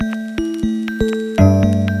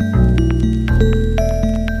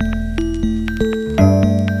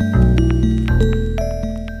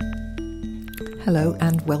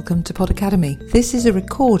welcome to Pod Academy. This is a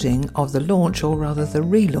recording of the launch, or rather the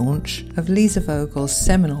relaunch, of Lisa Vogel's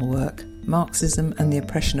seminal work, Marxism and the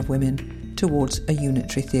Oppression of Women Towards a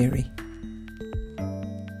Unitary Theory.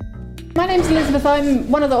 My name's Elizabeth.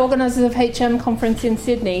 I'm one of the organisers of HM Conference in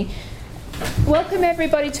Sydney. Welcome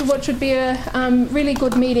everybody to what should be a really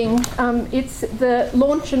good meeting. It's the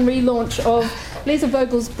launch and relaunch of Lisa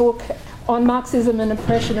Vogel's book on Marxism and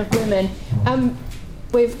Oppression of Women.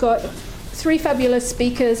 We've got three fabulous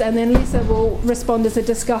speakers, and then Lisa will respond as a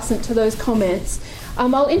discussant to those comments.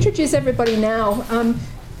 I'll introduce everybody now.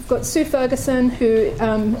 We've got Sue Ferguson, who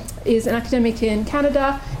is an academic in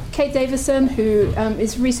Canada, Kate Davison, who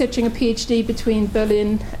is researching a PhD between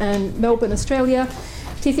Berlin and Melbourne, Australia,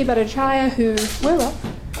 Tithi Bhattacharya, who, where?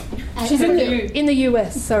 She's in the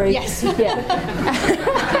US, sorry. Yes. Yeah.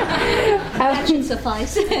 That should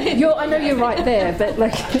suffice. I know you're right there, but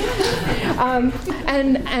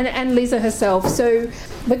and Lisa herself. So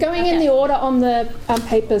we're going in the order on the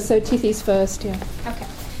papers. So Tithi's first, yeah. Okay.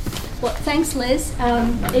 Well, thanks, Liz.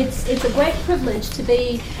 It's a great privilege to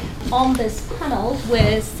be on this panel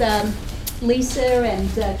with Lisa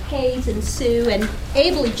and Kate and Sue, and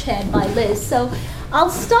ably chaired by Liz. So I'll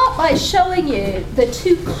start by showing you the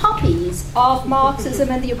two copies of Marxism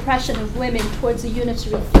and the Oppression of Women Towards a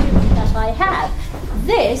Unitary Theory that I have.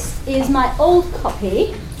 This is my old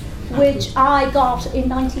copy, which I got in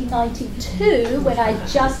 1992 when I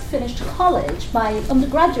just finished college, my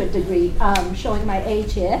undergraduate degree, showing my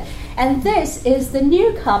age here. And this is the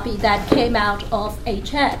new copy that came out of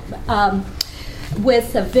HM.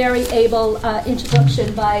 With a very able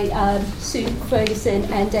introduction by Sue Ferguson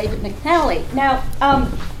and David McNally. Now,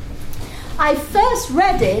 I first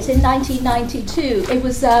read it in 1992. It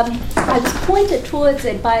was I was pointed towards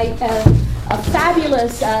it by a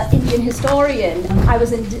fabulous Indian historian. I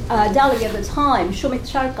was in Delhi at the time, Shumit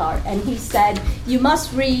Sharkar, and he said, "You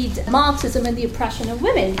must read Marxism and the Oppression of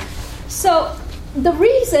Women." So the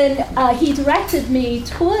reason he directed me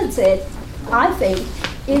towards it, I think,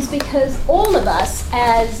 is because all of us,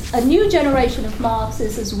 as a new generation of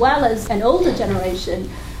Marxists as well as an older generation,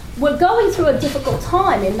 were going through a difficult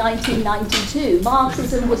time in 1992.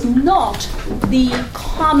 Marxism was not the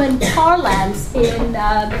common parlance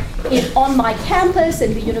on my campus,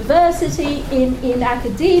 in the university, in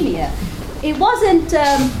academia. It wasn't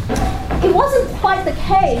quite the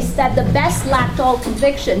case that the best lacked all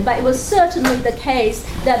conviction, but it was certainly the case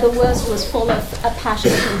that the worst was full of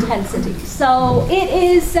passionate intensity. So it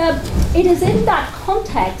is in that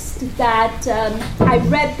context that I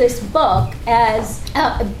read this book as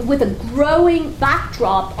with a growing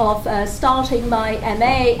backdrop of starting my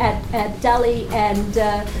MA at Delhi and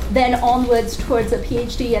then onwards towards a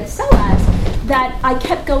PhD at SOAS, that I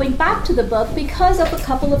kept going back to the book because of a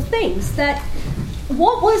couple of things. That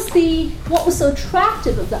what was so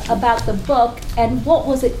attractive about the book, and what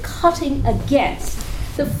was it cutting against?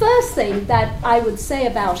 The first thing that I would say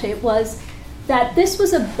about it was that this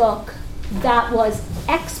was a book that was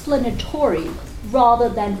explanatory rather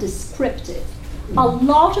than descriptive. A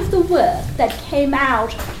lot of the work that came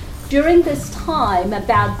out during this time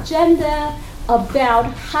about gender,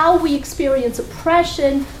 about how we experience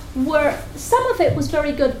oppression, some of it was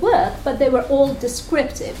very good work, but they were all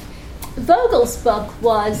descriptive. Vogel's book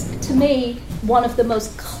was, to me, one of the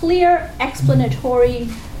most clear explanatory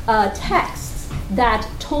texts that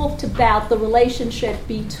talked about the relationship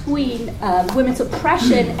between women's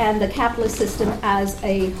oppression and the capitalist system as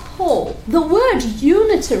a whole. The word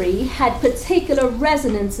unitary had particular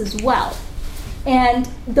resonance as well. And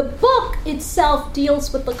the book itself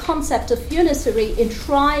deals with the concept of unitary in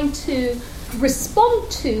trying to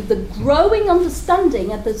respond to the growing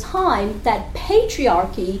understanding at the time that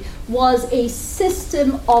patriarchy was a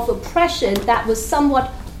system of oppression that was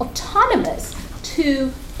somewhat autonomous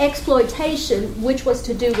to exploitation, which was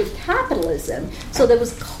to do with capitalism. So there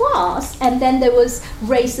was class, and then there was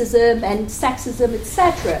racism and sexism,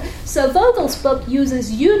 etc. So Vogel's book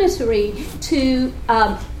uses unitary to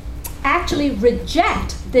actually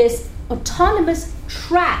reject this autonomous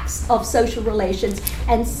tracks of social relations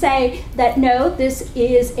and say that no, this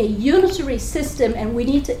is a unitary system and we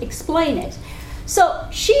need to explain it. So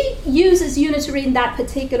she uses unitary in that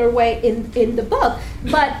particular way in the book,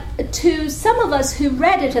 but to some of us who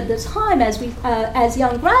read it at the time as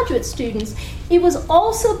young graduate students, it was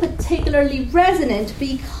also particularly resonant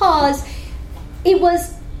because it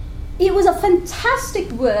was a fantastic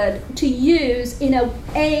word to use in an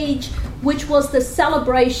age which was the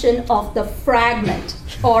celebration of the fragment,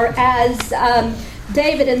 or as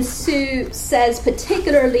David and Sue says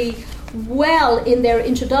particularly well in their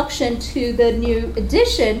introduction to the new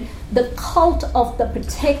edition, the cult of the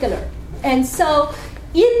particular. And so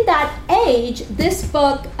in that age, this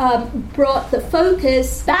book brought the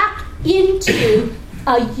focus back into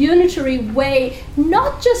a unitary way,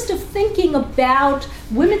 not just of thinking about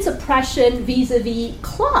women's oppression vis-a-vis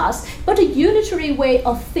class, but a unitary way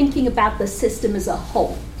of thinking about the system as a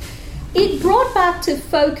whole. It brought back to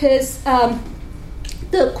focus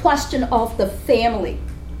the question of the family,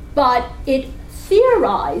 but it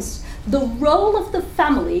theorized the role of the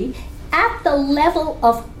family at the level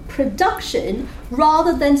of production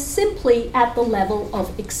rather than simply at the level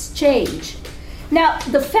of exchange. Now,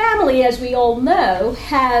 the family, as we all know,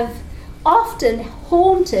 have often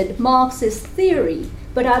haunted Marxist theory,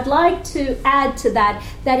 but I'd like to add to that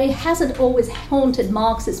it hasn't always haunted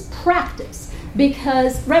Marxist practice,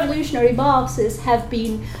 because revolutionary Marxists have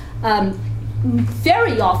been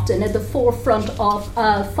very often at the forefront of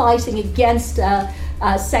fighting against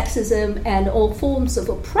sexism and all forms of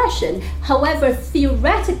oppression. However,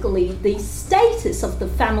 theoretically, the status of the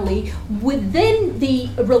family within the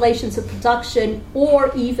relations of production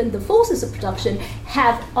or even the forces of production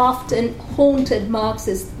have often haunted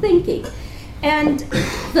Marxist thinking. And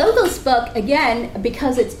Vogel's book, again,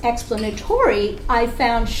 because it's explanatory, I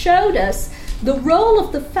found showed us the role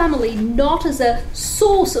of the family not as a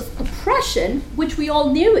source of oppression, which we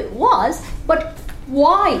all knew it was, but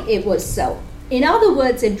why it was so. In other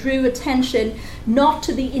words, it drew attention not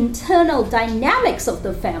to the internal dynamics of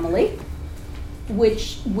the family,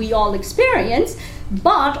 which we all experience,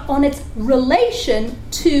 but on its relation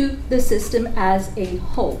to the system as a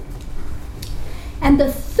whole. And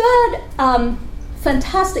the third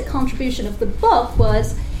fantastic contribution of the book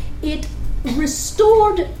was it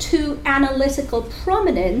restored to analytical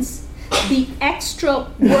prominence the extra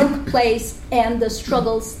workplace and the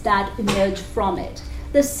struggles that emerge from it.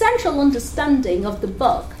 The central understanding of the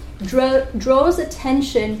book draws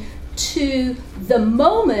attention to the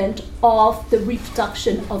moment of the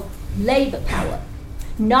reproduction of labor power,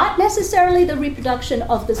 not necessarily the reproduction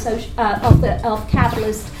of the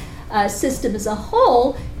capitalist system as a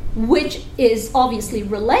whole, which is obviously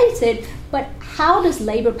related, but how does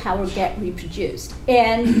labor power get reproduced?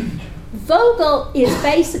 And Vogel is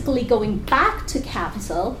basically going back to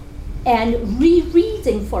Capital and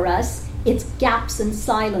rereading for us its gaps and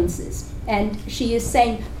silences. And she is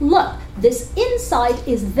saying, look, this insight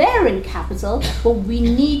is there in Capital, but we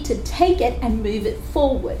need to take it and move it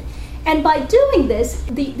forward. And by doing this,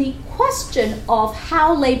 the question of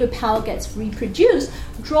how labor power gets reproduced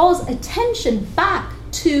draws attention back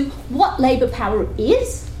to what labor power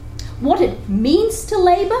is, what it means to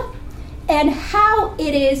labor, and how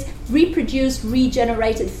it is reproduced,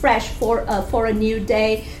 regenerated, fresh for a new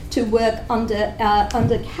day to work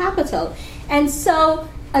under Capital. And so,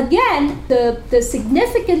 again, the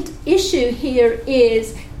significant issue here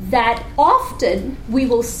is that often we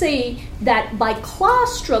will see that by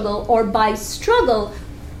class struggle or by struggle,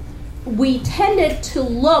 we tended to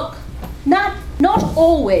look, not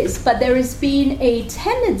always, but there has been a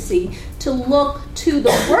tendency to look to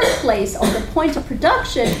the workplace or the point of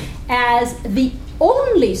production as the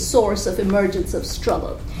only source of emergence of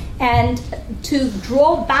struggle, and to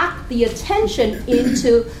draw back the attention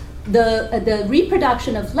into the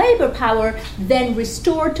reproduction of labor power, then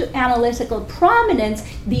restore to analytical prominence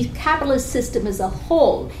the capitalist system as a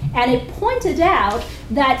whole. And it pointed out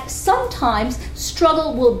that sometimes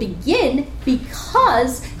struggle will begin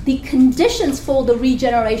because the conditions for the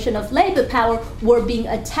regeneration of labor power were being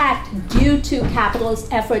attacked due to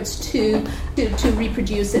capitalist efforts to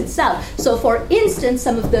reproduce itself. So, for instance,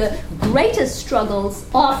 some of the greatest struggles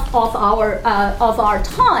of our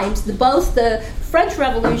times, both the French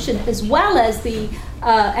Revolution as well as the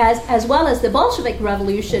Bolshevik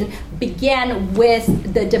Revolution, began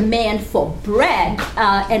with the demand for bread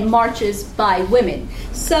and marches by women.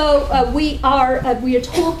 So we are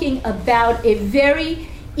talking about a very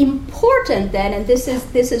important then, and this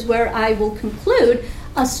is where I will conclude,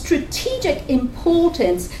 a strategic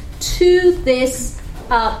importance to this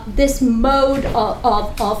mode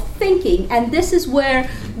of thinking. And this is where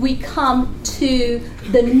we come to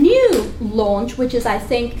the new launch, which is, I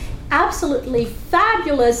think, absolutely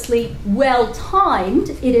fabulously well-timed.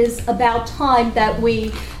 It is about time that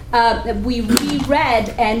we reread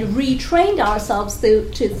and retrained ourselves to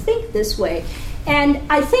think this way. And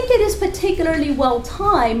I think it is particularly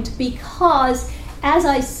well-timed because, as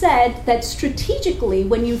I said, that strategically,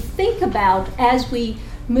 when you think about, as we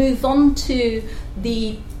move on to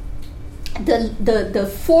the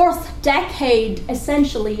fourth decade,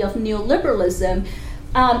 essentially, of neoliberalism,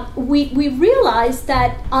 we realize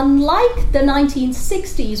that unlike the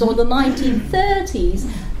 1960s or the 1930s,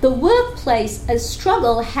 the workplace as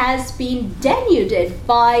struggle has been denuded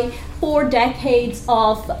by 4 decades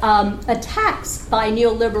of attacks by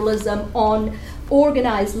neoliberalism on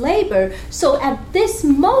organized labor. So at this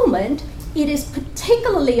moment, it is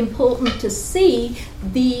particularly important to see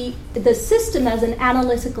the system as an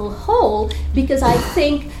analytical whole, because I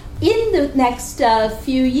think in the next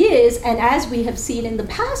few years, and as we have seen in the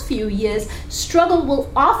past few years, struggle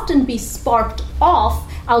will often be sparked off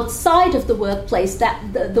outside of the workplace,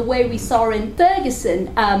 that the way we saw in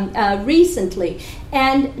Ferguson recently.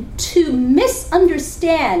 And to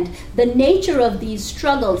misunderstand the nature of these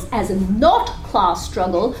struggles as a not class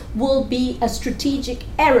struggle will be a strategic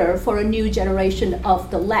error for a new generation of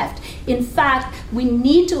the left. In fact, we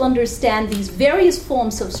need to understand these various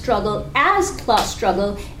forms of struggle as class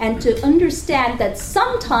struggle, and to understand that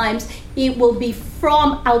sometimes it will be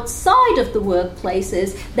from outside of the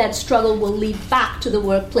workplaces that struggle will lead back to the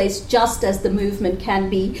workplace, just as the movement can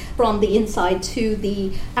be from the inside to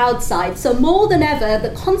the outside. So more than ever,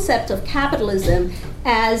 the concept of capitalism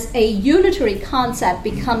as a unitary concept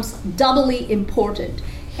becomes doubly important.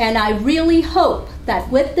 And I really hope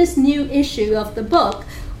that with this new issue of the book,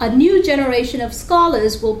 a new generation of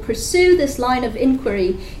scholars will pursue this line of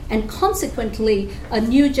inquiry, and consequently a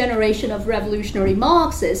new generation of revolutionary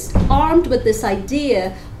Marxists armed with this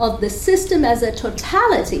idea of the system as a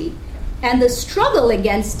totality and the struggle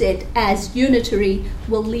against it as unitary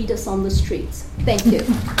will lead us on the streets. Thank you.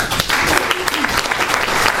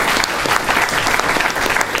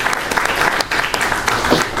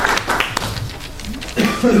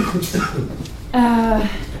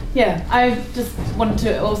 I just wanted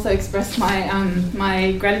to also express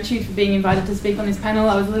my gratitude for being invited to speak on this panel.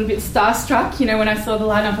 I was a little bit starstruck, when I saw the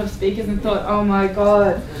lineup of speakers and thought, oh my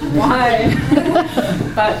God, why?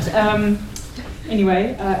 But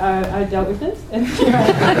anyway, I dealt with it.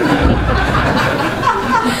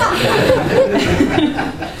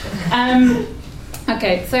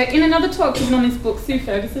 Okay, so in another talk given on this book, Sue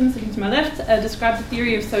Ferguson, sitting to my left, described the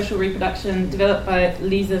theory of social reproduction developed by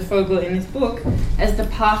Lisa Vogel in this book as the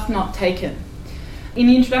path not taken. In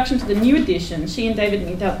the introduction to the new edition, she and David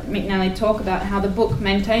McNally talk about how the book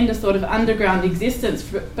maintained a sort of underground existence,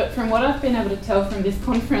 but from what I've been able to tell from this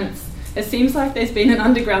conference, it seems like there's been an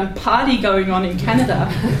underground party going on in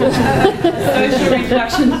Canada. A social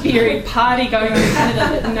reproduction theory party going on in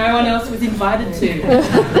Canada that no one else was invited to.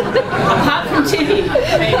 Apart from Timmy,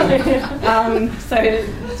 maybe. So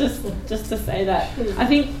just to say that. I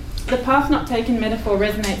think the path not taken metaphor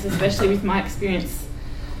resonates especially with my experience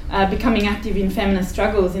becoming active in feminist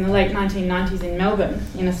struggles in the late 1990s in Melbourne,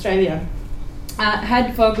 in Australia.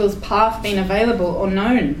 Had Vogel's path been available or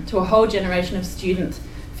known to a whole generation of students,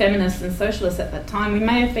 feminists and socialists at that time, we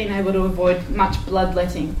may have been able to avoid much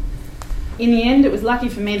bloodletting. In the end, it was lucky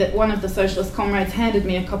for me that one of the socialist comrades handed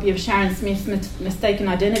me a copy of Sharon Smith's Mistaken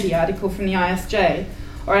Identity article from the ISJ,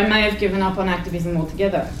 or I may have given up on activism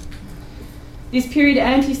altogether. This period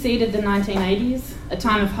anteceded the 1980s, a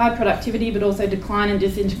time of high productivity but also decline and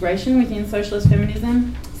disintegration within socialist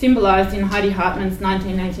feminism, symbolised in Heidi Hartmann's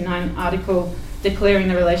 1989 article declaring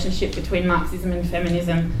the relationship between Marxism and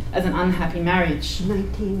feminism as an unhappy marriage.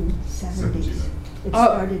 1970s. It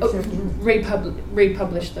started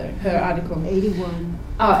republished though, her article. 81.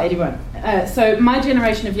 Oh, 81. So my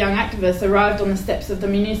generation of young activists arrived on the steps of the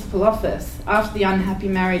municipal office after the unhappy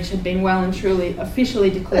marriage had been well and truly officially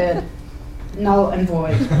declared null and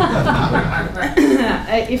void.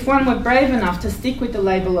 If one were brave enough to stick with the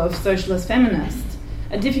label of socialist feminist,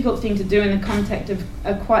 a difficult thing to do in the context of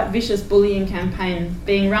a quite vicious bullying campaign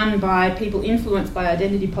being run by people influenced by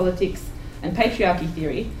identity politics and patriarchy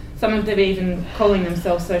theory, some of them even calling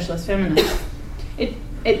themselves socialist feminists.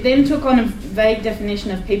 It then took on a vague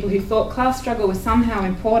definition of people who thought class struggle was somehow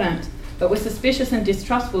important, but were suspicious and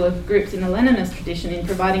distrustful of groups in the Leninist tradition in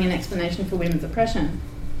providing an explanation for women's oppression.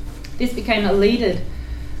 This became elided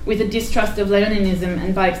with a distrust of Leninism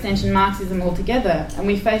and by extension Marxism altogether, and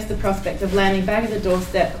we faced the prospect of landing back at the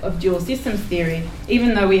doorstep of dual systems theory,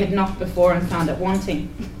 even though we had knocked before and found it wanting.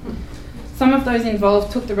 Some of those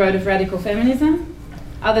involved took the road of radical feminism,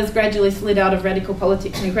 others gradually slid out of radical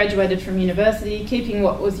politics and graduated from university, keeping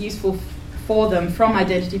what was useful for them from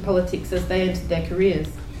identity politics as they entered their careers.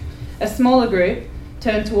 A smaller group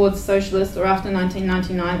turned towards socialist, or after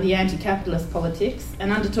 1999, the anti-capitalist politics,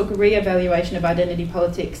 and undertook a re-evaluation of identity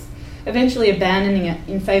politics, eventually abandoning it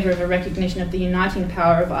in favour of a recognition of the uniting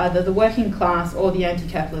power of either the working class or the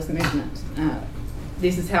anti-capitalist movement.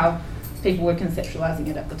 This is how people were conceptualising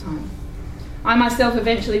it at the time. I myself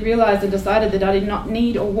eventually realised and decided that I did not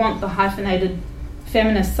need or want the hyphenated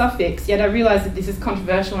feminist suffix, yet I realised that this is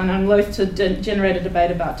controversial and I'm loath to generate a debate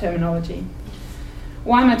about terminology.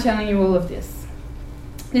 Why am I telling you all of this?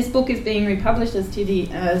 This book is being republished, as Tiddy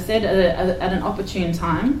said, at an opportune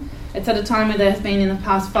time. It's at a time where there has been in the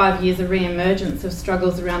past 5 years a re-emergence of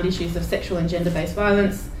struggles around issues of sexual and gender-based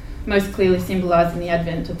violence, most clearly symbolised in the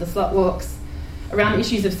advent of the slut walks, around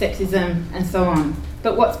issues of sexism and so on.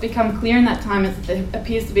 But what's become clear in that time is that there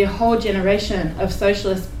appears to be a whole generation of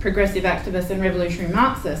socialist, progressive activists and revolutionary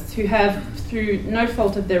Marxists who have, through no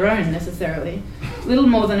fault of their own necessarily, little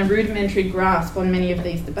more than a rudimentary grasp on many of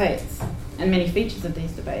these debates and many features of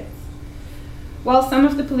these debates. While some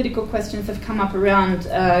of the political questions have come up around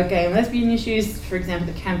gay and lesbian issues, for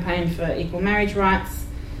example the campaign for equal marriage rights,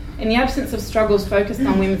 in the absence of struggles focused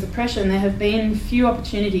on women's oppression, there have been few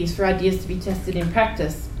opportunities for ideas to be tested in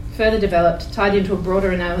practice, further developed, tied into a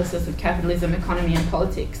broader analysis of capitalism, economy and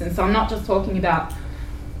politics. And so I'm not just talking about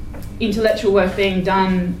intellectual work being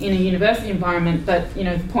done in a university environment, but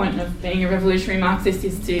the point of being a revolutionary Marxist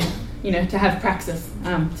is to have praxis,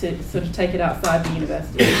 to sort of take it outside the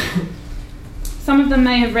university. Some of them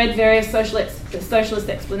may have read various socialist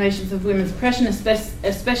explanations of women's oppression,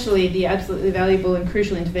 especially the absolutely valuable and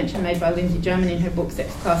crucial intervention made by Lindsay German in her book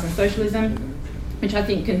Sex, Class and Socialism, which I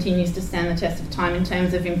think continues to stand the test of time in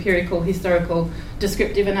terms of empirical, historical,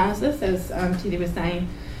 descriptive analysis, as Tiddy was saying.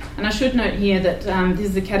 And I should note here that this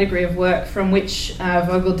is a category of work from which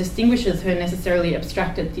Vogel distinguishes her necessarily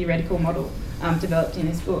abstracted theoretical model developed in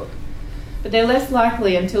this book. But they're less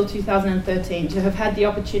likely until 2013 to have had the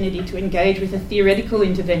opportunity to engage with a theoretical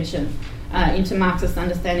intervention into Marxist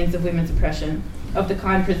understandings of women's oppression of the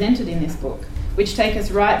kind presented in this book, which take us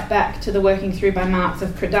right back to the working through by Marx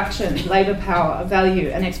of production, labour power, value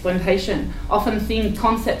and exploitation, often thin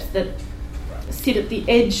concepts that sit at the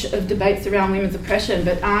edge of debates around women's oppression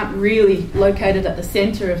but aren't really located at the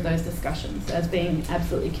centre of those discussions as being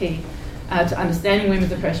absolutely key to understanding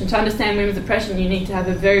women's oppression. To understand women's oppression, you need to have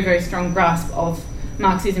a very, very strong grasp of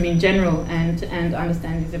Marxism in general and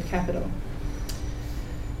understandings of capital.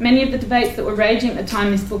 Many of the debates that were raging at the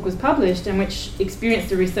time this book was published and which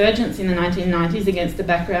experienced a resurgence in the 1990s against the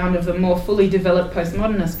background of a more fully developed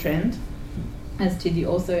postmodernist trend, as Tiddy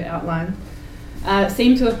also outlined,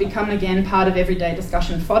 seem to have become again part of everyday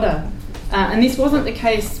discussion fodder. And this wasn't the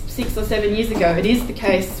case 6 or 7 years ago. It is the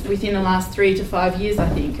case within the last 3 to 5 years, I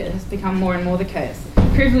think. It has become more and more the case.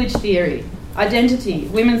 Privilege theory, identity,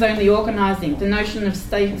 women's only organising, the notion of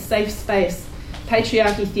safe space,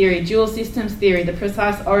 patriarchy theory, dual systems theory, the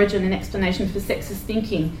precise origin and explanation for sexist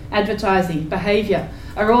thinking, advertising, behaviour,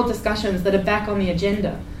 are all discussions that are back on the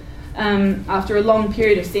agenda after a long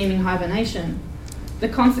period of seeming hibernation. The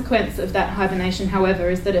consequence of that hibernation, however,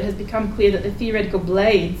 is that it has become clear that the theoretical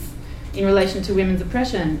blades in relation to women's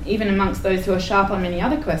oppression, even amongst those who are sharp on many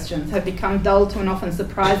other questions, have become dull to an often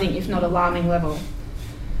surprising, if not alarming, level.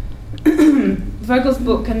 Vogel's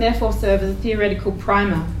book can therefore serve as a theoretical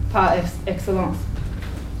primer par excellence.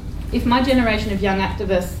 If my generation of young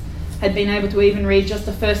activists had been able to even read just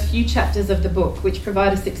the first few chapters of the book, which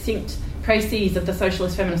provide a succinct précis of the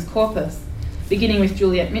socialist feminist corpus, beginning with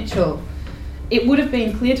Juliet Mitchell, it would have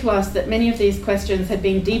been clear to us that many of these questions had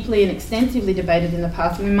been deeply and extensively debated in the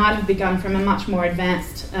past, and we might have begun from a much more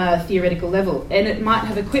advanced theoretical level, and it might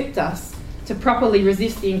have equipped us to properly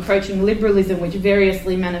resist the encroaching liberalism which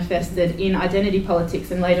variously manifested in identity politics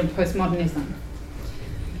and later postmodernism.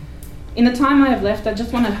 In the time I have left, I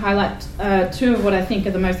just want to highlight two of what I think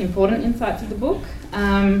are the most important insights of the book.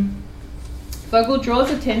 Vogel draws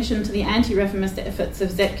attention to the anti-reformist efforts of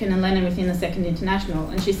Zetkin and Lenin within the Second International,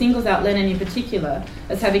 and she singles out Lenin in particular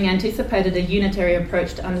as having anticipated a unitary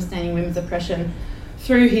approach to understanding women's oppression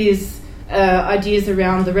through his ideas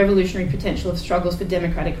around the revolutionary potential of struggles for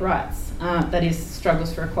democratic rights, that is,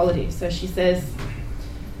 struggles for equality. So she says,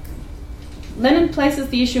 Lenin places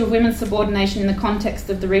the issue of women's subordination in the context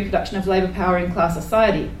of the reproduction of labour power in class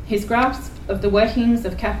society. His grasp of the workings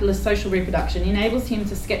of capitalist social reproduction enables him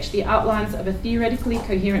to sketch the outlines of a theoretically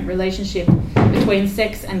coherent relationship between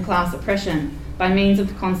sex and class oppression by means of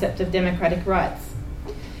the concept of democratic rights.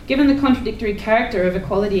 Given the contradictory character of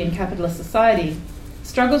equality in capitalist society,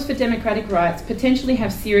 struggles for democratic rights potentially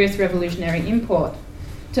have serious revolutionary import.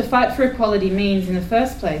 To fight for equality means, in the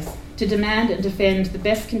first place, to demand and defend the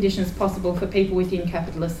best conditions possible for people within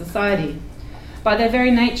capitalist society. By their very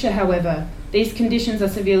nature, however, these conditions are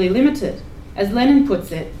severely limited. As Lenin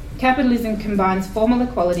puts it, capitalism combines formal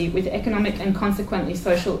equality with economic and consequently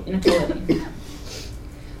social inequality.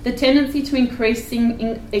 The tendency to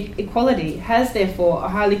increasing equality has, therefore, a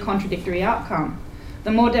highly contradictory outcome.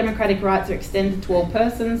 The more democratic rights are extended to all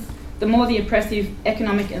persons, the more the oppressive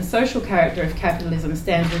economic and social character of capitalism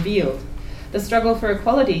stands revealed. The struggle for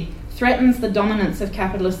equality threatens the dominance of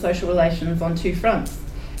capitalist social relations on two fronts.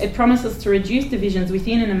 It promises to reduce divisions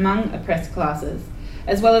within and among oppressed classes,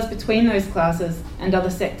 as well as between those classes and other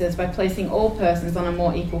sectors by placing all persons on a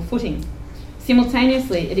more equal footing.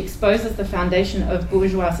 Simultaneously, it exposes the foundation of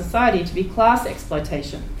bourgeois society to be class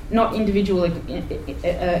exploitation, not individual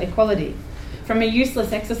equality. From a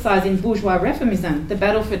useless exercise in bourgeois reformism, the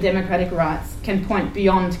battle for democratic rights can point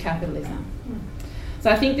beyond capitalism. So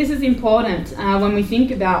I think this is important when we think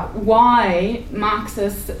about why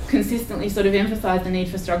Marxists consistently sort of emphasise the need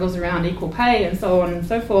for struggles around equal pay and so on and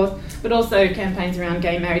so forth, but also campaigns around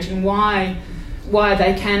gay marriage, and why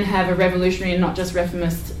they can have a revolutionary and not just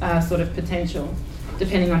reformist sort of potential,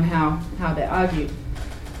 depending on how they're argued.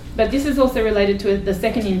 But this is also related to the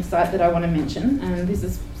second insight that I want to mention, and this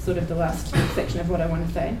is sort of the last section of what I want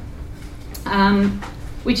to say.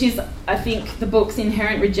 Which is, I think, the book's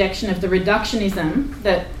inherent rejection of the reductionism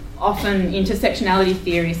that often intersectionality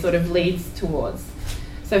theory sort of leads towards.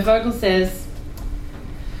 So Vogel says,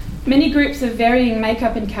 many groups of varying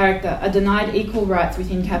makeup and character are denied equal rights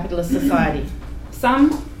within capitalist society.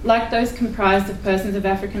 Some, like those comprised of persons of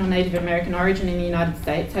African or Native American origin in the United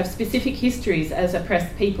States, have specific histories as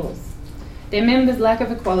oppressed peoples. Their members' lack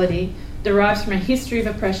of equality derives from a history of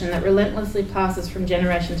oppression that relentlessly passes from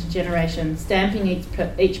generation to generation, stamping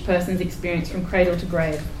each person's experience from cradle to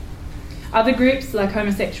grave. Other groups, like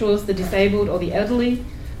homosexuals, the disabled, or the elderly,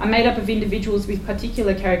 are made up of individuals with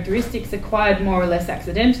particular characteristics acquired more or less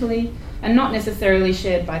accidentally and not necessarily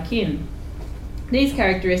shared by kin. These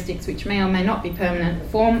characteristics, which may or may not be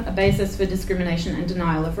permanent, form a basis for discrimination and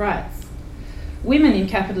denial of rights. Women in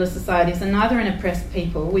capitalist societies are neither an oppressed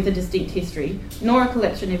people with a distinct history, nor a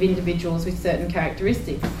collection of individuals with certain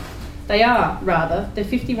characteristics. They are, rather, the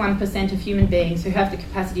 51% of human beings who have the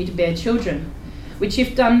capacity to bear children, which,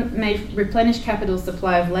 if done, may replenish capital's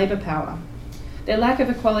supply of labour power. Their lack of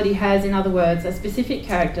equality has, in other words, a specific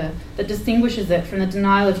character that distinguishes it from the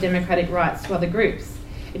denial of democratic rights to other groups.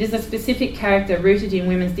 It is a specific character rooted in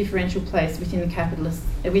women's differential place within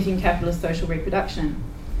capitalist social reproduction.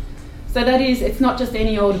 So that is, it's not just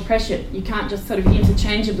any old oppression. You can't just sort of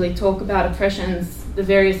interchangeably talk about oppressions, the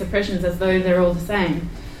various oppressions, as though they're all the same.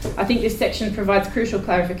 I think this section provides crucial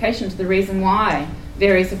clarification to the reason why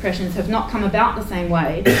various oppressions have not come about the same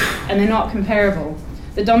way and they're not comparable.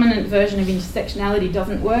 The dominant version of intersectionality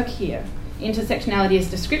doesn't work here. Intersectionality is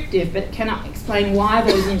descriptive, but it cannot explain why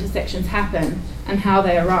those intersections happen and how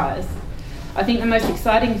they arise. I think the most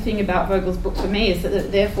exciting thing about Vogel's book for me is that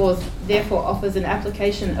it therefore offers an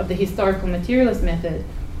application of the historical materialist method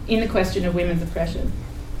in the question of women's oppression,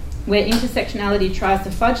 where intersectionality tries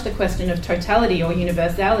to fudge the question of totality or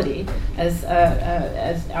universality, as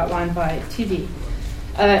outlined by Tizi,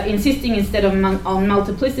 insisting instead on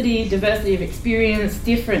multiplicity, diversity of experience,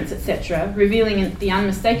 difference, etc., revealing the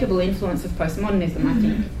unmistakable influence of postmodernism, I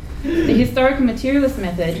think. The historical materialist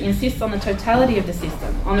method insists on the totality of the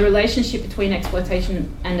system, on the relationship between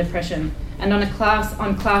exploitation and oppression, and on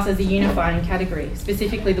class as a unifying category,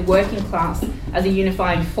 specifically the working class as a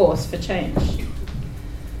unifying force for change.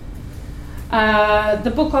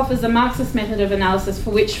 The book offers a Marxist method of analysis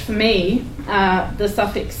for which, for me, the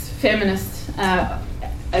suffix feminist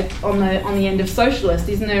on the end of socialist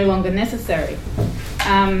is no longer necessary.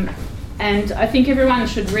 And I think everyone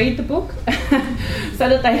should read the book so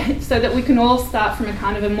that we can all start from a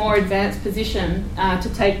kind of a more advanced position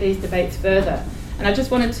to take these debates further. And I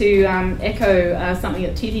just wanted to echo something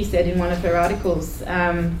that Tizi said in one of her articles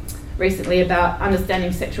recently about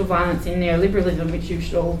understanding sexual violence in neoliberalism, which you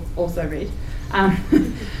should all also read.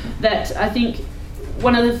 That I think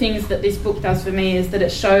one of the things that this book does for me is that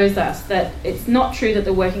it shows us that it's not true that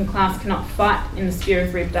the working class cannot fight in the sphere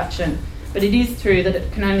of reproduction, but it is true that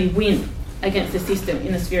it can only win against the system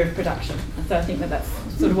in the sphere of production. And so I think that that's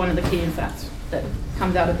sort of one of the key insights that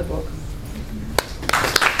comes out of the book.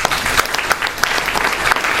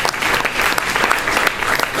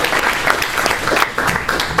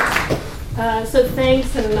 So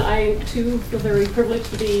thanks, and I too feel very privileged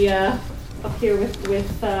to be up here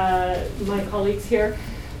with my colleagues here.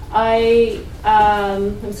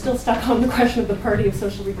 I'm still stuck on the question of the party of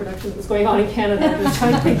social reproduction that was going on in Canada. I was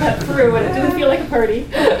trying to think that through, and it didn't feel like a party.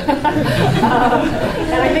 And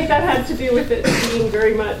I think that had to do with it being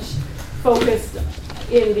very much focused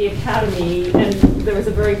in the academy, and there was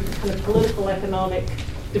a very kind of political economic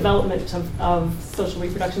development of social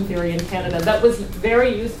reproduction theory in Canada that was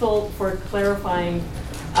very useful for clarifying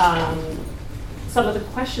some of the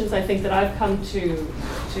questions I think that I've come to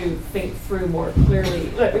think through more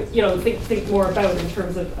clearly, think more about in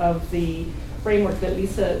terms of the framework that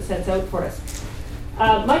Lisa sets out for us.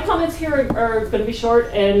 My comments here are going to be short,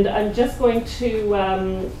 and I'm just going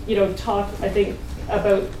to talk, I think,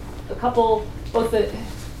 about a couple, both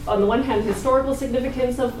on the one hand, historical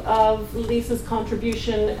significance of Lisa's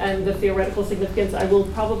contribution and the theoretical significance. I will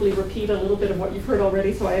probably repeat a little bit of what you've heard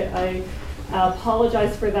already, so I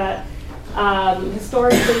apologize for that.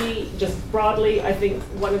 Historically, just broadly, I think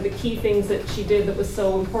one of the key things that she did that was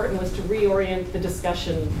so important was to reorient the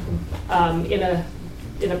discussion in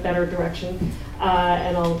a better direction.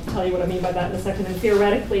 And I'll tell you what I mean by that in a second. And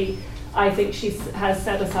theoretically, I think she has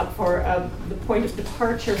set us up for the point of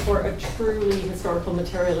departure for a truly historical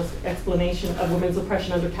materialist explanation of women's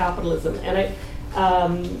oppression under capitalism. And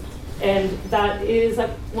that is, I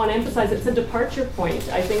want to emphasize, it's a departure point.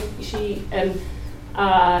 I think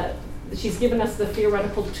she's given us the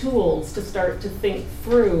theoretical tools to start to think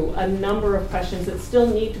through a number of questions that still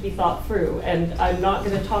need to be thought through. And I'm not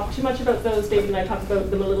going to talk too much about those. David and I talked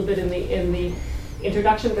about them a little bit in the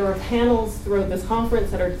introduction. There are panels throughout this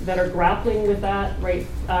conference that are grappling with that, right?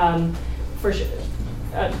 For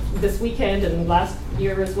this weekend and last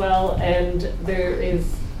year as well. And there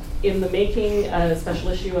is in the making a special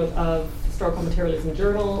issue of Historical Materialism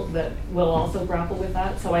Journal that will also grapple with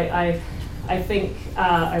that. So I think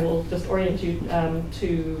I will just orient you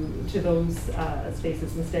to those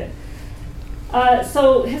spaces instead.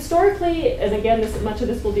 So historically, and again, much of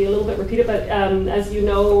this will be a little bit repeated, but as you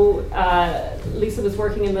know, Lisa was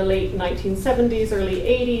working in the late 1970s, early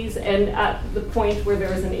 80s, and at the point where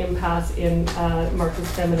there was an impasse in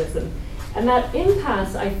Marxist feminism. And that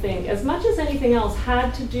impasse, I think, as much as anything else,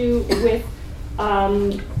 had to do with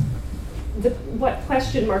what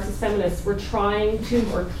question Marxist feminists were trying to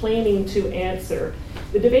or claiming to answer.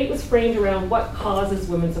 The debate was framed around what causes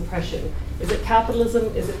women's oppression. Is it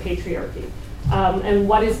capitalism? Is it patriarchy? And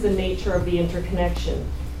what is the nature of the interconnection?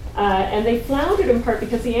 And they floundered in part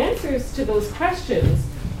because the answers to those questions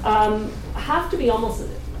have to be almost,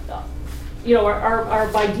 are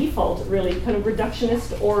by default really kind of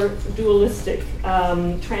reductionist or dualistic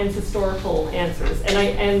trans-historical answers.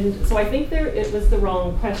 And so I think it was the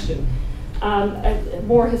wrong question. A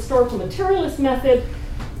more historical materialist method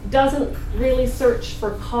doesn't really search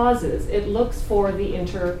for causes. It looks for the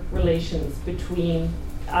interrelations between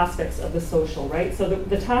aspects of the social, right? So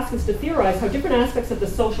the task is to theorize how different aspects of the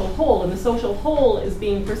social whole, and the social whole is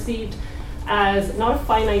being perceived as not a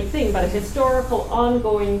finite thing, but a historical,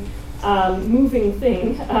 ongoing, moving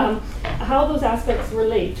thing, how those aspects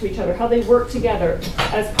relate to each other, how they work together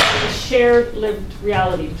as part of a shared lived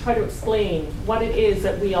reality, to try to explain what it is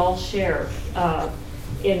that we all share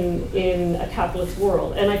in a capitalist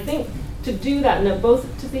world. And I think to do that, and both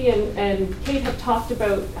Tiffany and Kate have talked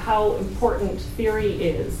about how important theory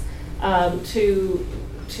is to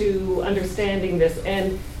understanding this.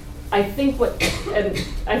 And I think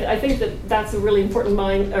I think that's a really important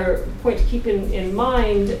point to keep in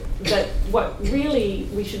mind, that what really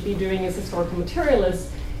we should be doing as historical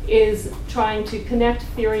materialists is trying to connect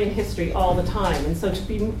theory and history all the time. And so to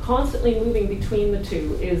be constantly moving between the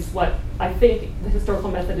two is what I think the historical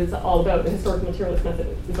method is all about, the historical materialist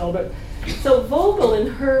method is all about. So Vogel, in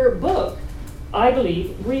her book, I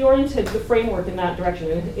believe, reoriented the framework in that direction,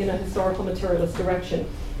 in a historical materialist direction,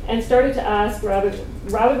 and started to ask, rather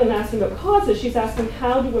than asking about causes, she's asking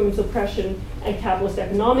how do women's oppression and capitalist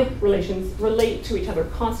economic relations relate to each other,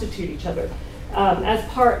 constitute each other, as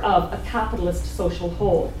part of a capitalist social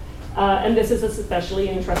whole. And this is especially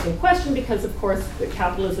an interesting question because, of course,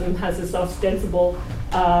 capitalism has this ostensible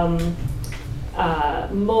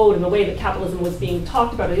mode, and the way that capitalism was being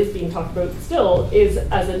talked about, it is being talked about still, is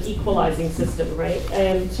as an equalizing system, right?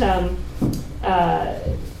 And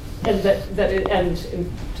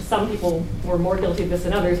to some people were more guilty of this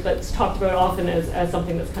than others, but it's talked about often as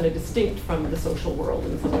something that's kind of distinct from the social world.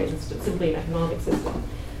 In some ways, it's simply an economic system.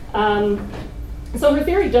 So her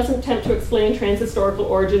theory doesn't attempt to explain trans-historical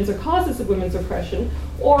origins or causes of women's oppression,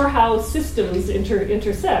 or how systems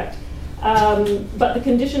intersect, but the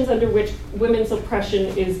conditions under which women's oppression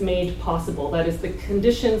is made possible. That is, the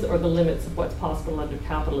conditions or the limits of what's possible under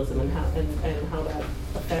capitalism, and how that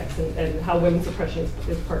affects, and how women's oppression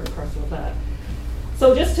is part and parcel of that.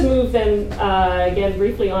 So just to move then, again,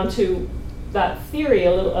 briefly onto that theory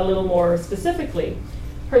a little more specifically,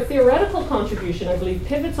 her theoretical contribution, I believe,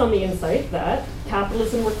 pivots on the insight that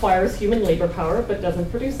capitalism requires human labor power but doesn't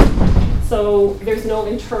produce it. So there's no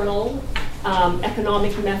internal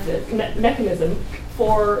economic mechanism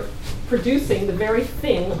for producing the very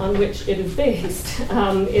thing on which it is based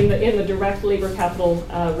in the direct labor-capital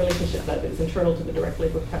relationship that is internal to the direct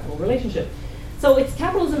labor-capital relationship. So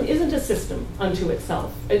capitalism isn't a system unto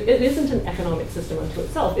itself. It isn't an economic system unto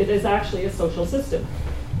itself. It is actually a social system.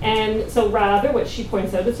 And so rather, what she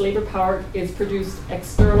points out is labor power is produced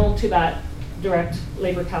external to that direct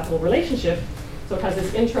labor-capital relationship. So it has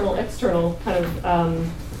this internal-external kind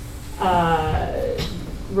of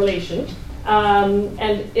relation.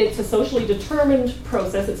 And it's a socially determined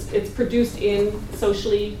process. It's produced in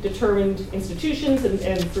socially determined institutions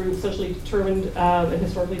and through socially determined and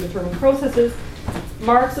historically determined processes.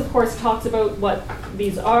 Marx, of course, talks about what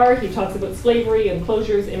these are. He talks about slavery,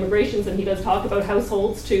 enclosures, immigrations, and he does talk about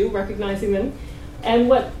households too, recognizing them. And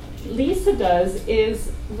what Lisa does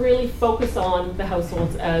is really focus on the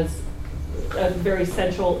households as a very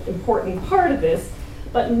central, important part of this,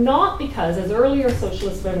 but not because, as earlier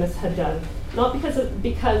socialist feminists had done, not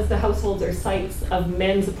because the households are sites of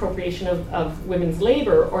men's appropriation of women's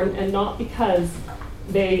labor, and not because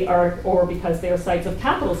they are sites of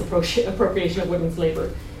capital's appropriation of women's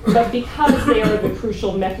labor, but because they are the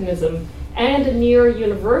crucial mechanism and a near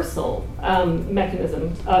universal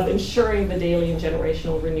mechanism of ensuring the daily and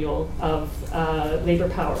generational renewal of labor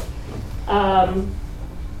power.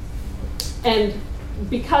 And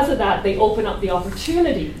because of that, they open up the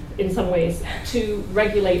opportunity, in some ways, to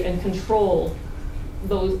regulate and control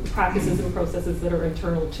those practices and processes that are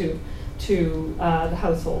internal to the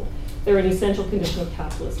household. They're an essential condition of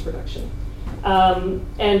capitalist production. And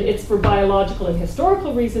it's for biological and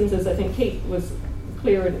historical reasons, as I think Kate was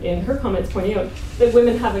clear in her comments pointing out, that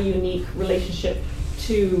women have a unique relationship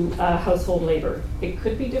to household labor. It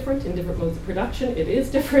could be different in different modes of production. It is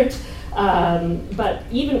different. But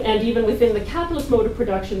even within the capitalist mode of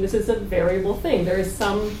production, this is a variable thing. There is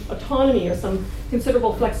some autonomy or some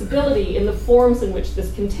considerable flexibility in the forms in which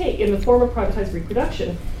this can take, in the form of privatized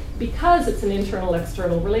reproduction, because it's an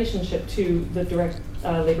internal-external relationship to the direct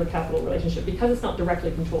labor-capital relationship, because it's not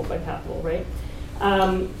directly controlled by capital, right?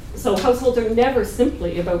 So households are never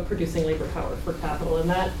simply about producing labor power for capital, and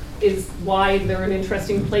that is why they're an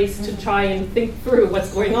interesting place to try and think through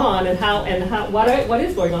what's going on and what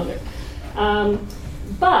is going on there.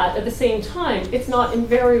 But at the same time, it's not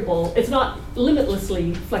invariable. It's not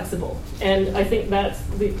limitlessly flexible, and I think that's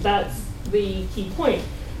the key point.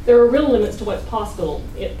 There are real limits to what's possible,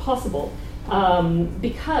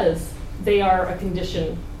 because they are a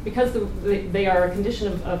condition. Because they are a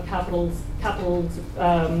condition of capitalist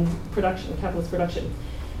production,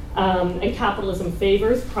 and capitalism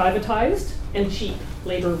favors privatized and cheap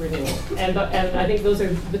labor renewal, and I think those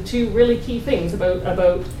are the two really key things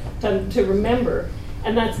about to remember.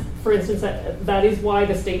 And that's, for instance, that is why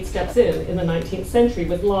the state steps in the 19th century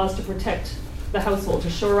with laws to protect the household, to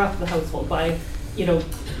shore up the household by,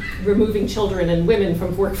 removing children and women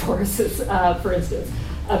from workforces, for instance.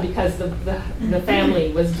 Because the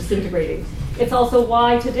family was disintegrating. It's also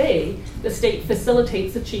why today the state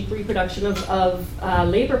facilitates the cheap reproduction of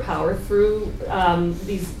labor power through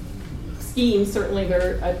these schemes, certainly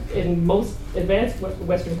they're in most advanced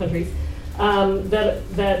Western countries,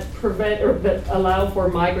 that prevent or that allow for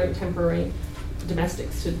migrant temporary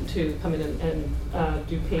domestics to come in and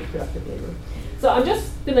do paid productive labor. So I'm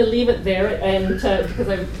just going to leave it there, and because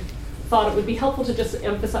I thought it would be helpful to just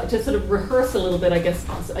emphasize, to sort of rehearse a little bit, I guess.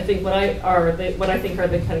 I think what I think are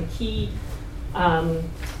the kind of key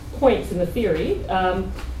points in the theory,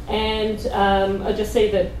 and I'll just say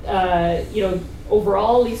that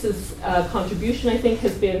overall Lisa's contribution, I think,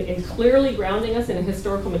 has been in clearly grounding us in a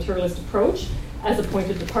historical materialist approach as a point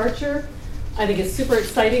of departure. I think it's super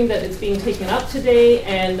exciting that it's being taken up today,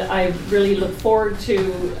 and I really look forward to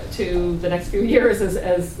the next few years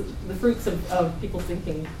as the fruits of people's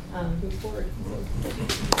thinking move forward.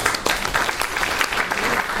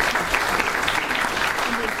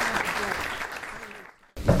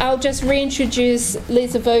 I'll just reintroduce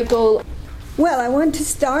Lisa Vogel. Well, I want to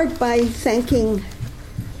start by thanking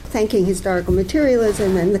historical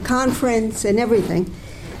materialism and the conference and everything,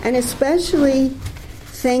 and especially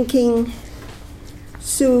thanking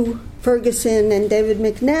Sue Ferguson and David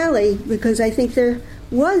McNally, because I think there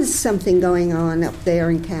was something going on up there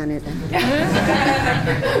in Canada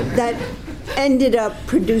that ended up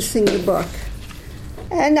producing the book.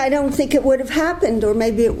 And I don't think it would have happened, or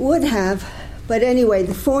maybe it would have, but anyway,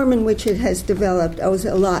 the form in which it has developed owes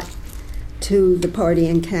a lot to the party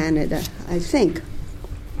in Canada, I think.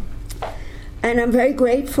 And I'm very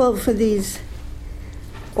grateful for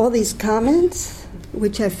all these comments,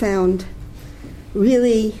 which I found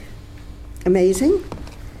really amazing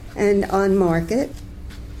and on market.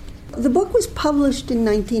 The book was published in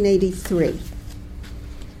 1983.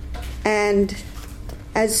 And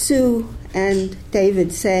as Sue and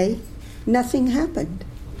David say, nothing happened.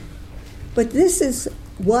 But this is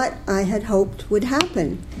what I had hoped would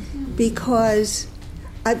happen, because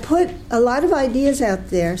I put a lot of ideas out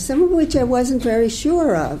there, some of which I wasn't very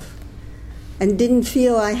sure of, and didn't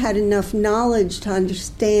feel I had enough knowledge to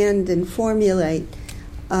understand and formulate.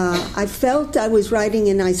 I felt I was writing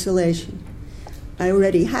in isolation. I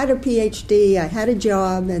already had a PhD, I had a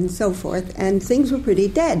job, and so forth, and things were pretty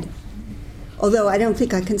dead, although I don't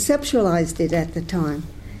think I conceptualized it at the time.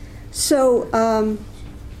 So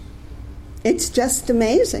it's just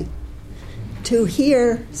amazing to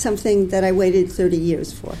hear something that I waited 30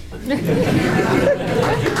 years for.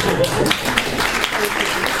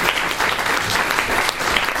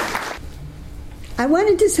 I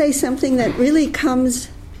wanted to say something that really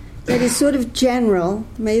that is sort of general,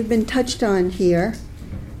 may have been touched on here.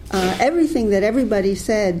 Everything that everybody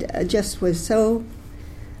said just was so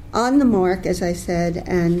on the mark, as I said,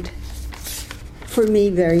 and for me,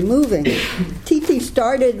 very moving. Titi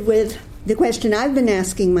started with the question I've been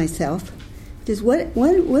asking myself, is what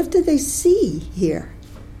do they see here?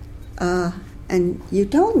 And you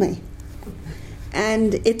told me.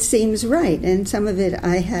 And it seems right, and some of it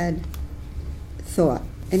I had thought.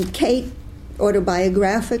 And Kate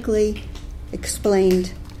autobiographically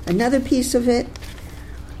explained another piece of it,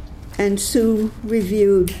 and Sue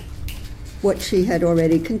reviewed what she had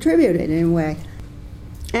already contributed in a way.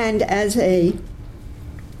 And as a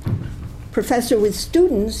professor with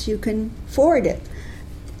students, you can forward it.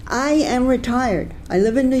 I am retired. I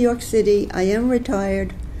live in New York City. I am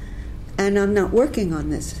retired, and I'm not working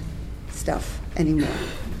on this stuff anymore.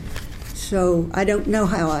 So I don't know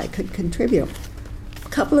how I could contribute. A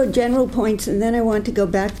couple of general points, and then I want to go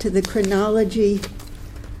back to the chronology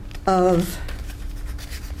of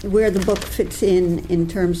where the book fits in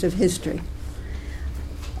terms of history.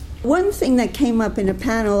 One thing that came up in a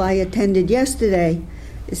panel I attended yesterday,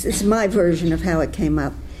 this is my version of how it came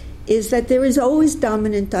up, is that there is always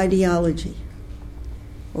dominant ideology,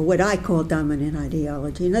 or what I call dominant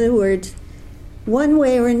ideology. In other words, one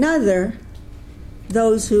way or another,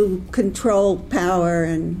 those who control power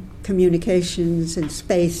and communications and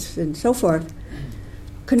space and so forth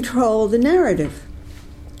control the narrative.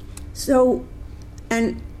 So,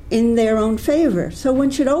 and in their own favor. So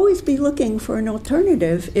one should always be looking for an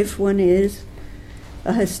alternative if one is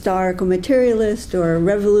a historical materialist or a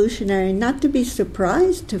revolutionary, not to be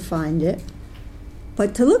surprised to find it,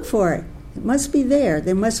 but to look for it. It must be there.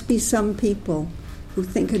 There must be some people who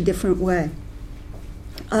think a different way.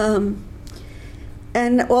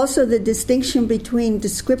 And also the distinction between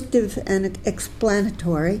descriptive and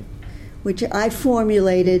explanatory, which I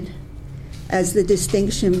formulated as the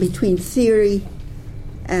distinction between theory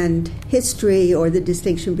and history, or the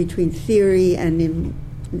distinction between theory and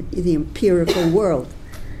the empirical world,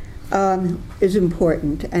 is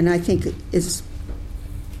important. And I think is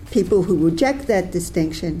people who reject that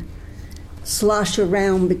distinction slosh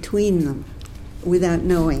around between them without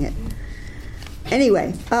knowing it.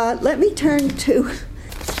 Anyway, let me turn to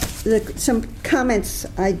some comments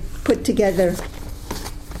I put together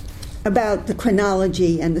about the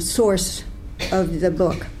chronology and the source of the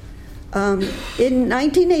book. In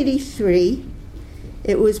 1983,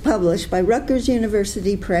 it was published by Rutgers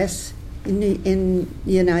University Press in the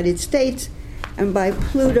United States and by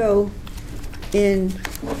Pluto in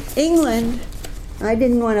England. I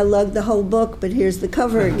didn't want to lug the whole book, but here's the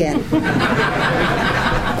cover again.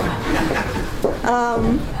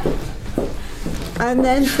 And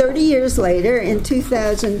then 30 years later, in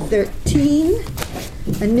 2013,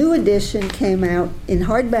 a new edition came out in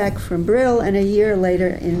hardback from Brill, and a year later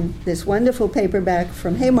in this wonderful paperback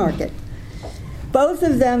from Haymarket. Both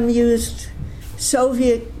of them used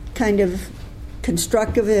Soviet kind of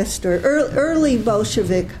constructivist or early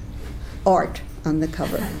Bolshevik art on the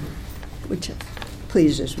cover, which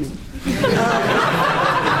pleases me.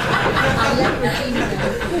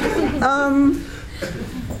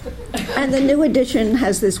 And the new edition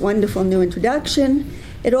has this wonderful new introduction.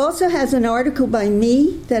 It also has an article by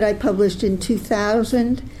me that I published in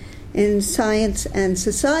 2000 in Science and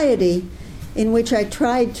Society, in which I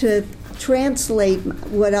tried to translate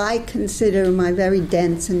what I consider my very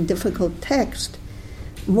dense and difficult text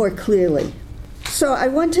more clearly. So I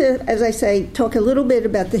want to, as I say, talk a little bit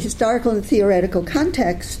about the historical and theoretical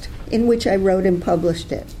context in which I wrote and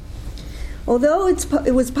published it. Although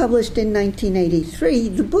it was published in 1983,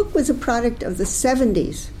 the book was a product of the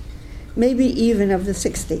 70s, maybe even of the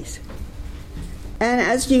 60s. And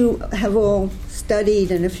as you have all studied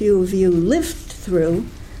and a few of you lived through,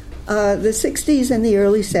 the 60s and the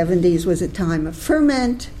early 70s was a time of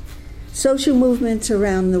ferment, social movements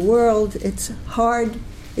around the world. It's hard,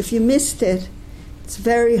 if you missed it, it's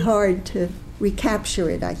very hard to recapture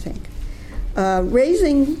it, I think.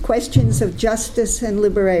 Raising questions of justice and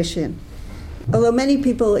liberation. Although many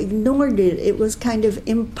people ignored it, it was kind of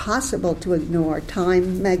impossible to ignore.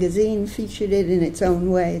 Time magazine featured it in its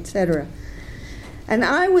own way, etc. And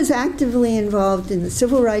I was actively involved in the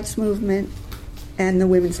civil rights movement and the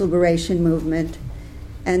women's liberation movement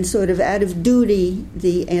and sort of out of duty,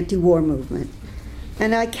 the anti-war movement.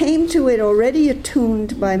 And I came to it already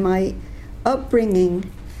attuned by my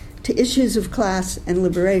upbringing to issues of class and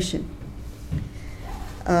liberation.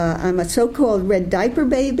 I'm a so-called red diaper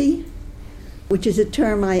baby, which is a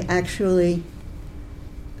term I actually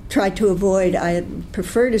try to avoid. I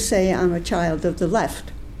prefer to say I'm a child of the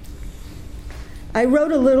left. I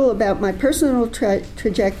wrote a little about my personal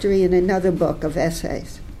trajectory in another book of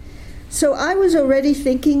essays. So I was already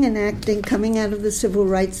thinking and acting coming out of the civil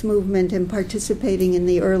rights movement and participating in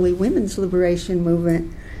the early women's liberation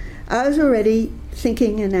movement. I was already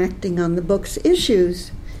thinking and acting on the book's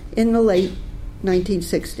issues in the late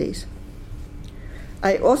 1960s.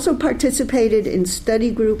 I also participated in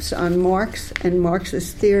study groups on Marx and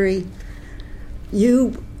Marxist theory.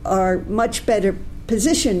 You are much better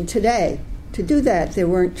positioned today to do that. There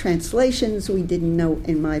weren't translations. We didn't know,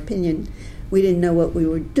 in my opinion, we didn't know what we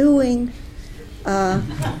were doing.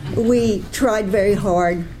 We tried very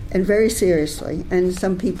hard and very seriously, and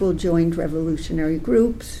some people joined revolutionary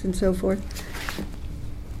groups and so forth.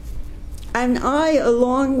 And I,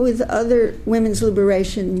 along with other women's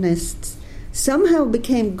liberationists, somehow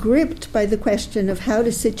became gripped by the question of how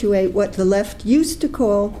to situate what the left used to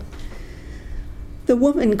call the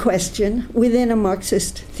woman question within a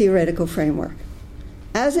Marxist theoretical framework.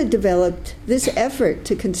 As it developed, this effort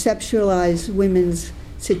to conceptualize women's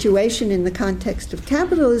situation in the context of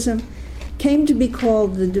capitalism came to be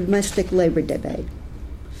called the domestic labor debate.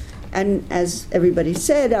 And as everybody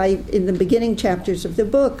said, in the beginning chapters of the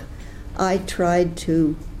book, I tried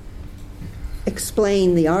to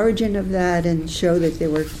explain the origin of that and show that there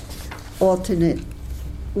were alternate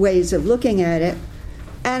ways of looking at it.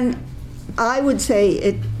 And I would say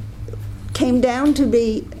it came down to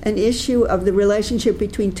be an issue of the relationship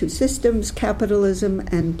between two systems, capitalism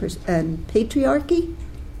and patriarchy.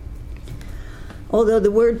 Although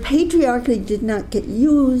the word patriarchy did not get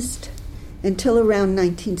used until around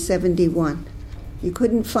 1971. You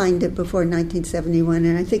couldn't find it before 1971,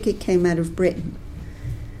 and I think it came out of Britain.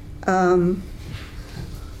 And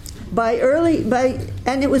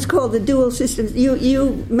it was called the dual systems.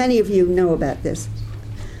 Many of you know about this.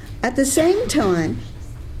 At the same time,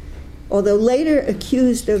 although later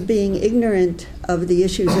accused of being ignorant of the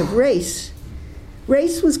issues of race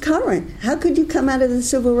was current. How could you come out of the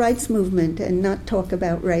civil rights movement and not talk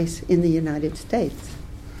about race in the United States?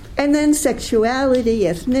 And then sexuality,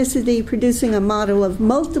 ethnicity, producing a model of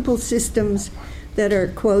multiple systems that are,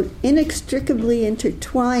 quote, inextricably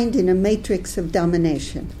intertwined in a matrix of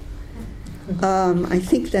domination. I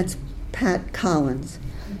think that's Pat Collins.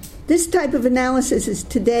 This type of analysis is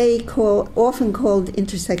today often called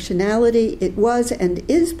intersectionality. It was and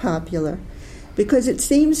is popular because it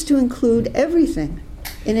seems to include everything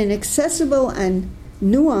in an accessible and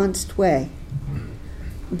nuanced way.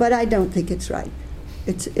 But I don't think it's right.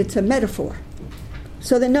 It's a metaphor.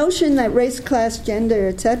 So the notion that race, class, gender,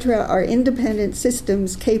 etc. are independent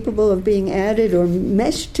systems capable of being added or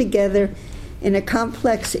meshed together in a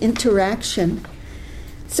complex interaction,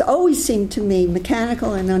 it's always seemed to me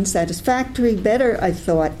mechanical and unsatisfactory. Better, I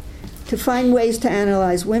thought, to find ways to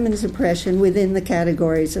analyze women's oppression within the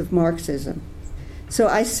categories of Marxism. So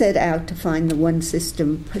I set out to find the one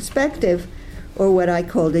system perspective, or what I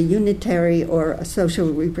called a unitary or a social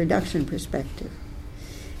reproduction perspective.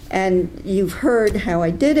 And you've heard how I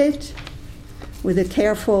did it with a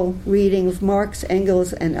careful reading of Marx,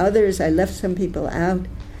 Engels, and others. I left some people out.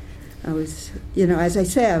 I was, as I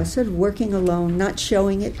say, I was sort of working alone, not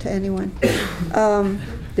showing it to anyone.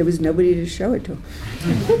 There was nobody to show it to.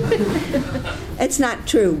 It's not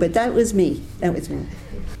true, but that was me.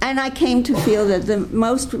 And I came to feel that the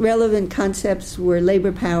most relevant concepts were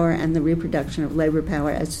labor power and the reproduction of labor power,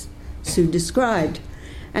 as Sue described.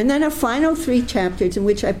 And then a final 3 chapters in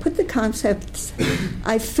which I put the concepts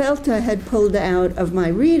I felt I had pulled out of my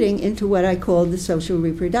reading into what I called the social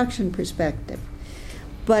reproduction perspective.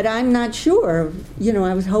 But I'm not sure.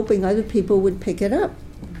 I was hoping other people would pick it up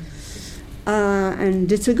and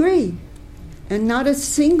disagree. And not a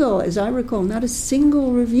single, as I recall, not a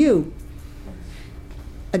single review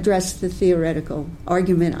addressed the theoretical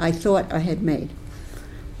argument I thought I had made.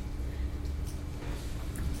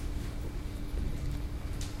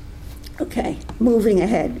 Okay, moving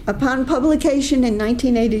ahead. Upon publication in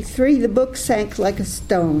 1983, the book sank like a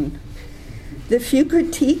stone. The few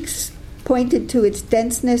critiques pointed to its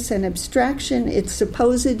denseness and abstraction, its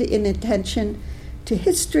supposed inattention to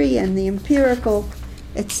history and the empirical,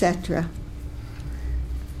 etc.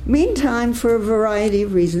 Meantime, for a variety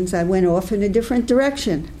of reasons, I went off in a different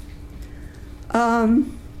direction. The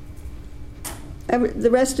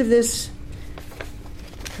rest of this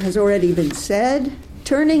has already been said.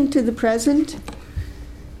 turning to the present,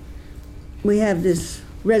 we have this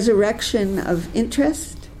resurrection of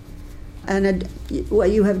interest, and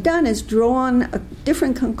what you have done is drawn a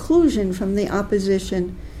different conclusion from the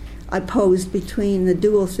opposition I posed between the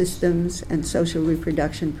dual systems and social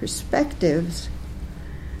reproduction perspectives,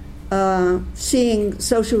 seeing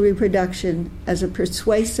social reproduction as a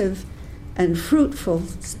persuasive and fruitful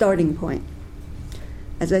starting point.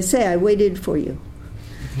 As I say, I waited for you.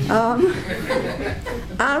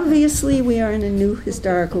 Obviously, we are in a new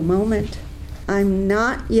historical moment. I'm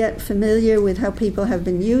not yet familiar with how people have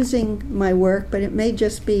been using my work, but it may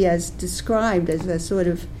just be as described as a sort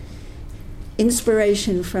of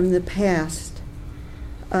inspiration from the past.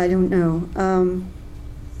 I don't know.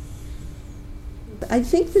 I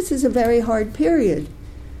think this is a very hard period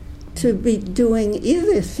to be doing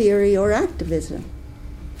either theory or activism.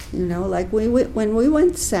 You know, like when we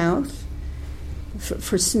went south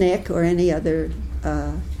for SNCC or any other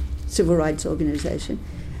civil rights organization,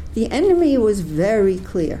 the enemy was very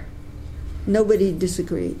clear. Nobody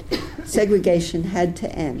disagreed. Segregation had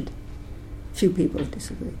to end. Few people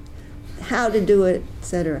disagreed. How to do it,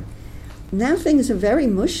 etc. Now things are very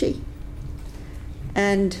mushy.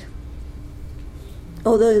 And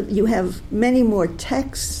although you have many more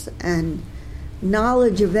texts and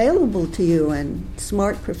knowledge available to you and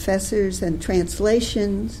smart professors and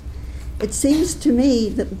translations, it seems to me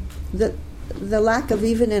that the lack of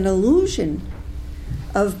even an illusion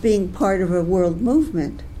of being part of a world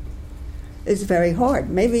movement is very hard.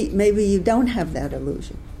 Maybe you don't have that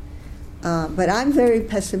illusion. But I'm very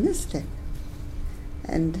pessimistic.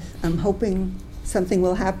 And I'm hoping something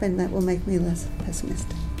will happen that will make me less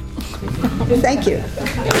pessimistic. Thank you.